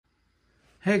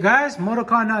Hey guys,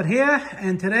 MotorCarNut here,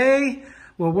 and today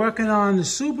we're working on the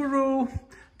Subaru.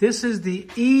 This is the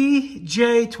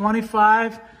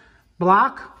EJ25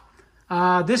 block.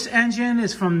 This engine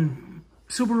is from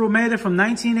Subaru, made it from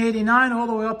 1989 all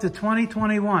the way up to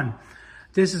 2021.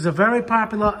 This is a very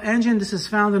popular engine. This is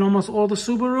found in almost all the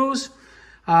Subarus.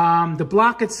 The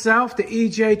block itself, the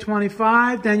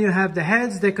EJ25, then you have the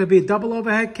heads. There could be a double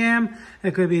overhead cam.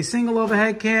 There could be a single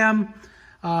overhead cam.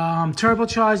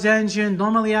 Turbocharged engine,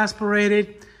 normally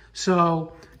aspirated.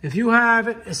 So if you have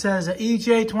it, it says an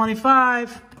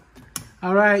EJ25.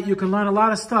 All right, you can learn a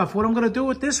lot of stuff. What I'm going to do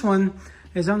with this one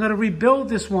is I'm going to rebuild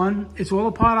this one. It's all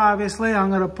apart, obviously.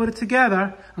 I'm going to put it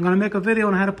together. I'm going to make a video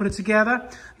on how to put it together.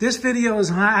 This video is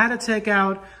how to take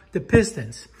out the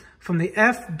pistons. From the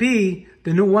FB,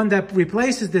 the new one that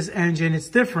replaces this engine, it's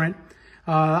different.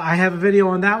 I have a video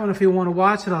on that one if you want to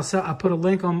watch it. I'll put a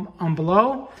link on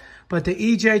below. But the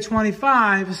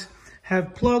EJ25s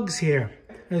have plugs here.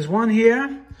 There's one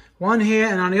here,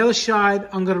 and on the other side,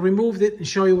 I'm going to remove it and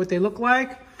show you what they look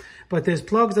like. But there's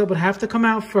plugs that would have to come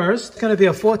out first. It's going to be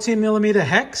a 14mm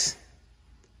hex.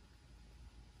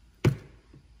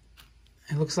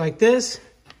 It looks like this.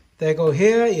 They go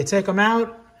here. You take them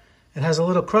out. It has a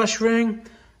little crush ring.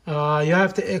 You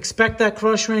have to expect that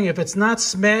crush ring. If it's not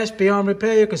smashed beyond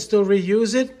repair, you can still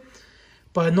reuse it.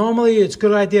 But normally it's a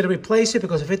good idea to replace it,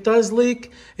 because if it does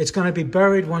leak, it's going to be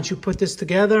buried once you put this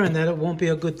together, and then it won't be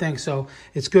a good thing. So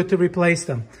it's good to replace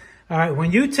them. All right,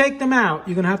 when you take them out,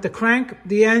 you're going to have to crank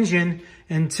the engine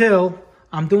until,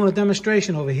 I'm doing a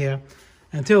demonstration over here,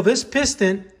 until this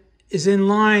piston is in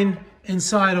line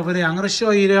inside over there. I'm going to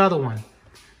show you the other one.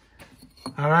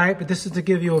 All right, but this is to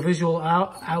give you a visual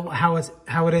out how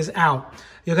it is out.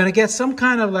 You're going to get some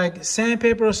kind of like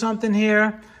sandpaper or something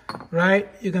here. Right,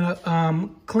 you're going to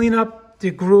clean up the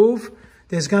groove.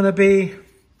 There's going to be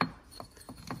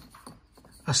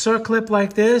a circlip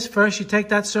like this. First, you take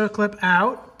that circlip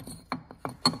out.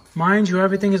 Mind you,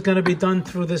 everything is going to be done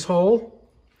through this hole.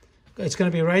 It's going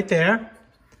to be right there.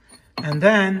 And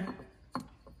then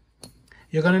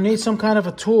you're going to need some kind of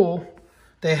a tool.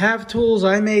 They have tools.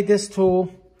 I made this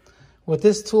tool. What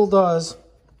this tool does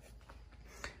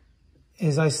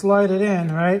is I slide it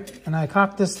in, right? And I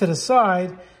cock this to the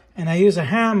side. And I use a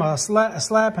hammer, a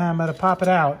slab hammer, to pop it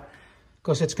out,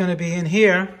 because it's going to be in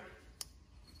here.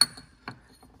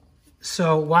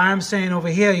 So why I'm saying over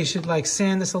here, you should like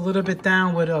sand this a little bit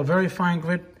down with a very fine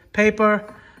grit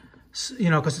paper, you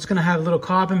know, because it's going to have a little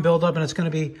carbon buildup, and it's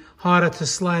going to be harder to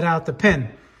slide out the pin,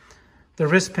 the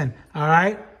wrist pin. All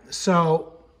right.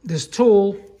 So this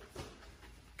tool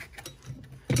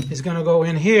is going to go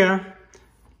in here,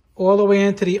 all the way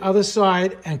into the other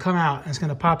side and come out. And it's going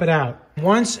to pop it out.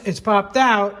 Once it's popped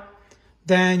out,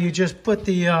 then you just put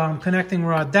the connecting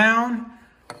rod down,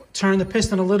 turn the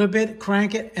piston a little bit,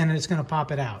 crank it, and it's going to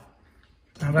pop it out.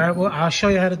 All right, well, I'll show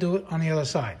you how to do it on the other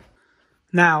side.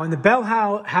 Now, in the bell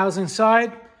housing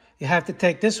side, you have to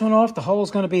take this one off. The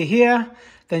hole's going to be here.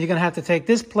 Then you're going to have to take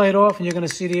this plate off, and you're going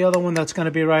to see the other one that's going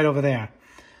to be right over there.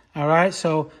 All right,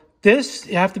 so this,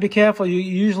 you have to be careful. You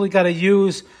usually got to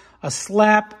use a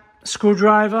slap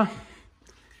screwdriver.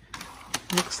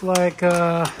 Looks like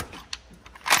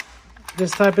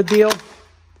this type of deal,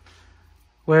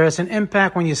 where it's an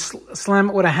impact. When you slam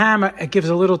it with a hammer, it gives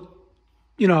a little,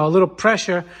 you know, a little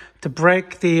pressure to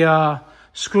break the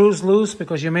screws loose,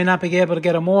 because you may not be able to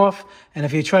get them off. And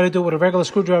if you try to do it with a regular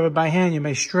screwdriver by hand, you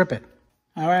may strip it.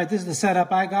 All right, this is the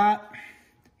setup I got.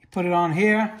 You put it on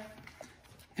here,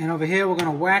 and over here we're going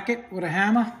to whack it with a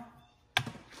hammer.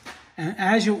 And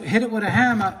as you hit it with a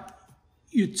hammer,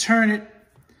 you turn it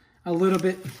a little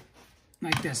bit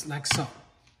like this, like so.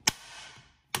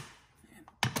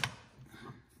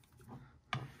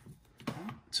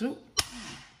 One, two.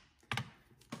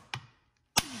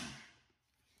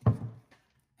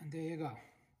 And there you go.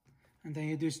 And then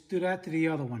you just do that to the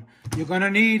other one. You're going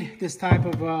to need this type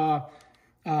of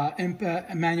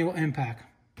manual impact.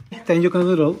 Then you're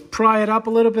going to pry it up a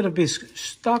little bit. It'll be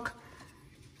stuck.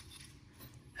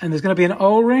 And there's going to be an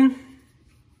O-ring.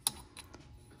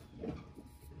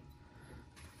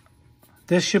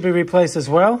 This should be replaced as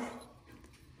well.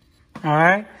 All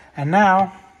right. And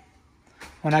now,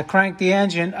 when I crank the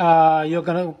engine, you're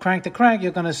going to crank the crank.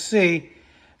 You're going to see,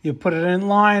 you put it in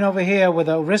line over here where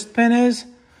the wrist pin is.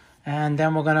 And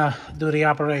then we're going to do the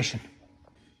operation.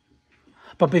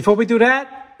 But before we do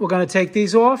that, we're going to take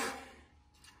these off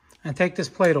and take this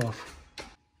plate off.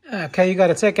 Okay, you got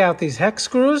to take out these hex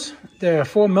screws. They're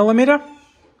 4mm.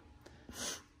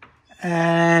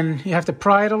 And you have to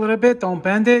pry it a little bit. Don't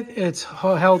bend it. It's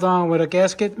held on with a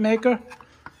gasket maker.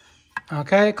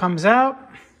 Okay, it comes out.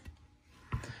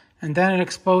 And then it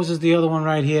exposes the other one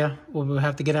right here, where we'll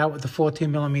have to get out with the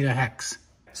 14mm hex.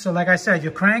 So like I said,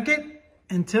 you crank it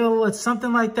until it's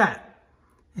something like that.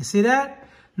 You see that?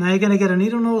 Now you're gonna get a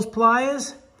needle nose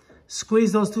pliers,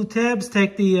 squeeze those two tabs,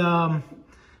 take the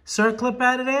circlip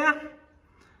out of there.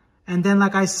 And then,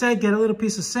 like I said, get a little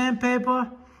piece of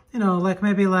sandpaper, you know, like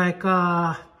maybe like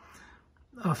a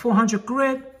 400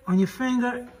 grit on your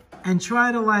finger, and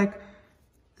try to like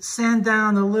sand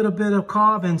down a little bit of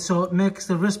carbon so it makes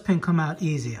the wrist pin come out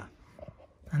easier.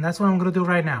 And that's what I'm gonna do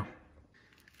right now.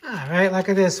 All right, like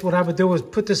this, what I would do is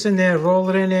put this in there, roll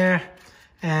it in there,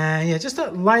 and yeah, just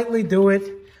lightly do it.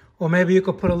 Or maybe you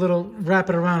could put a little, wrap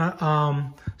it around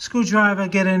a screwdriver,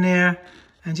 get in there,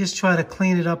 and just try to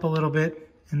clean it up a little bit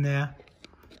in there.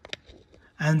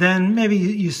 And then maybe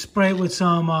you spray it with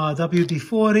some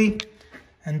WD-40,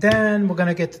 and then we're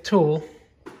gonna get the tool.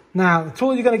 Now, the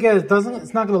tool you're gonna get,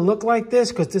 it's not gonna look like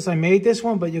this, because I made this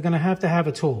one, but you're gonna have to have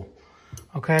a tool.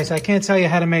 Okay, so I can't tell you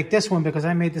how to make this one because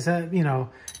I made this out, you know,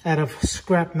 out of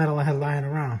scrap metal I had lying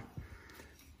around.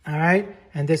 All right,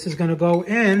 and this is gonna go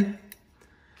in,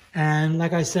 and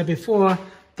like I said before,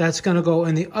 that's gonna go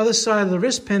in the other side of the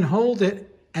wrist pin, hold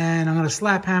it, and I'm gonna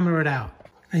slap hammer it out.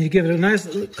 And you give it a nice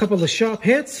couple of sharp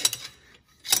hits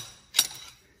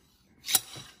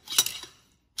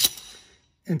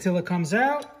until it comes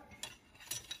out.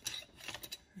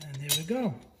 And there we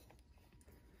go.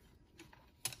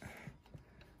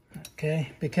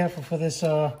 Okay, be careful for this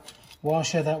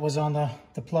washer that was on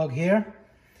the plug here.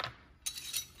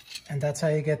 And that's how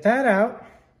you get that out.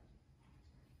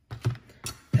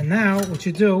 And now what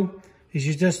you do is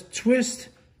you just twist,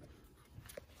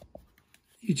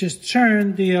 you just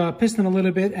turn the piston a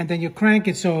little bit, and then you crank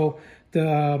it so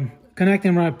the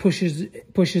connecting rod pushes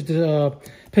the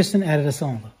piston out of the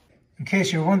cylinder. In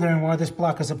case you're wondering why this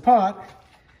block is apart,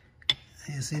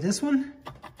 you see this one?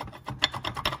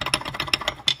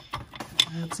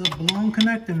 That's a blown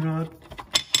connecting rod,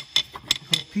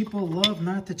 because people love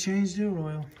not to change their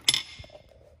oil.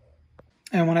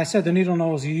 And when I said the needle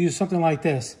nose, you use something like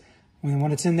this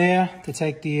when it's in there to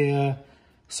take the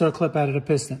circlip out of the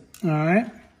piston. All right,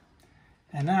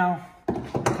 and now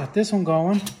got this one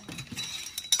going.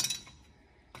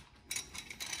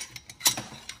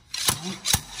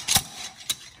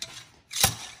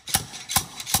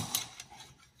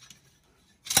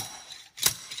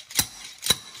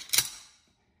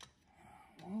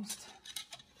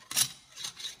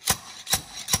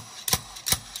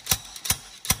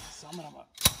 Some of them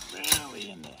are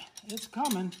really in there. It's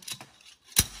coming.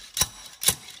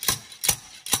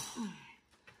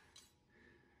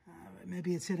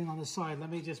 Maybe it's hitting on the side. Let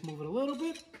me just move it a little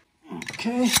bit.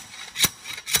 Okay.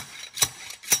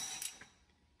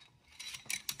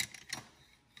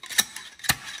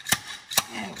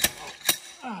 There we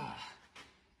go.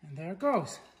 And there it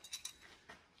goes.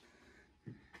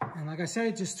 And like I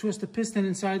said, just twist the piston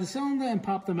inside the cylinder and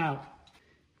pop them out.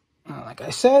 Like I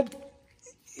said,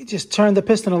 you just turn the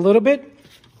piston a little bit,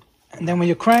 and then when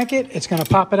you crank it, it's going to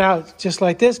pop it out just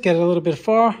like this. Get it a little bit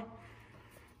far,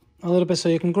 a little bit so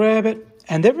you can grab it.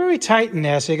 And they're very tight in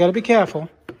there, so you got to be careful.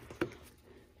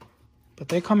 But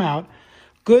they come out.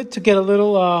 Good to get a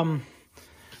little,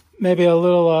 maybe a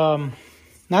little,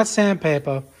 not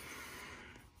sandpaper,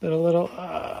 but a little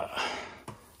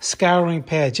scouring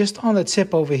pad just on the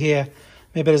tip over here.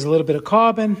 Maybe there's a little bit of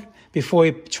carbon before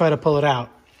you try to pull it out.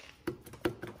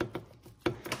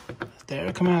 There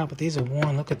it come out, but these are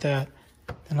worn. Look at that.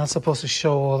 They're not supposed to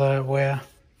show all that wear.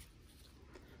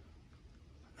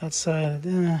 That side,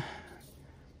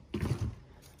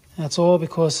 that's all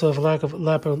because of lack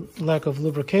of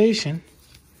lubrication,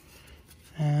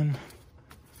 and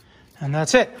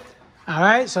that's it. All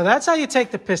right, so that's how you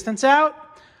take the pistons out.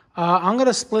 I'm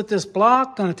gonna split this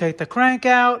block. Gonna take the crank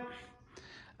out.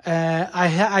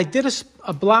 I did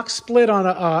a block split on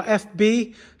a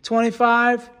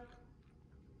FB25.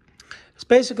 It's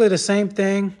basically the same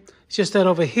thing. It's just that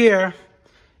over here,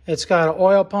 it's got an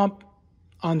oil pump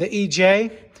on the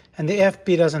EJ, and the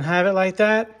FB doesn't have it like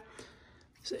that.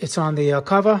 It's on the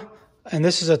cover, and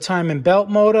this is a time and belt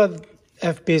motor.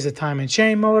 FB is a time and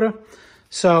chain motor.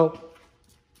 So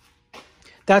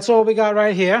that's all we got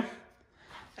right here.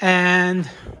 And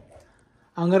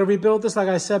I'm going to rebuild this like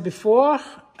I said before,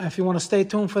 if you want to stay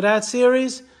tuned for that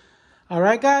series. All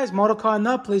right, guys,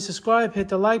 MotorCarNut, please subscribe, hit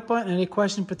the like button. Any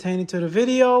questions pertaining to the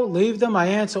video, leave them. I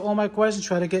answer all my questions,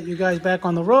 try to get you guys back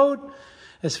on the road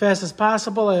as fast as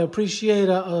possible. I appreciate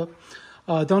a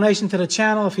donation to the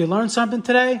channel if you learned something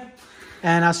today.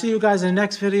 And I'll see you guys in the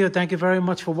next video. Thank you very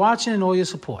much for watching and all your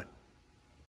support.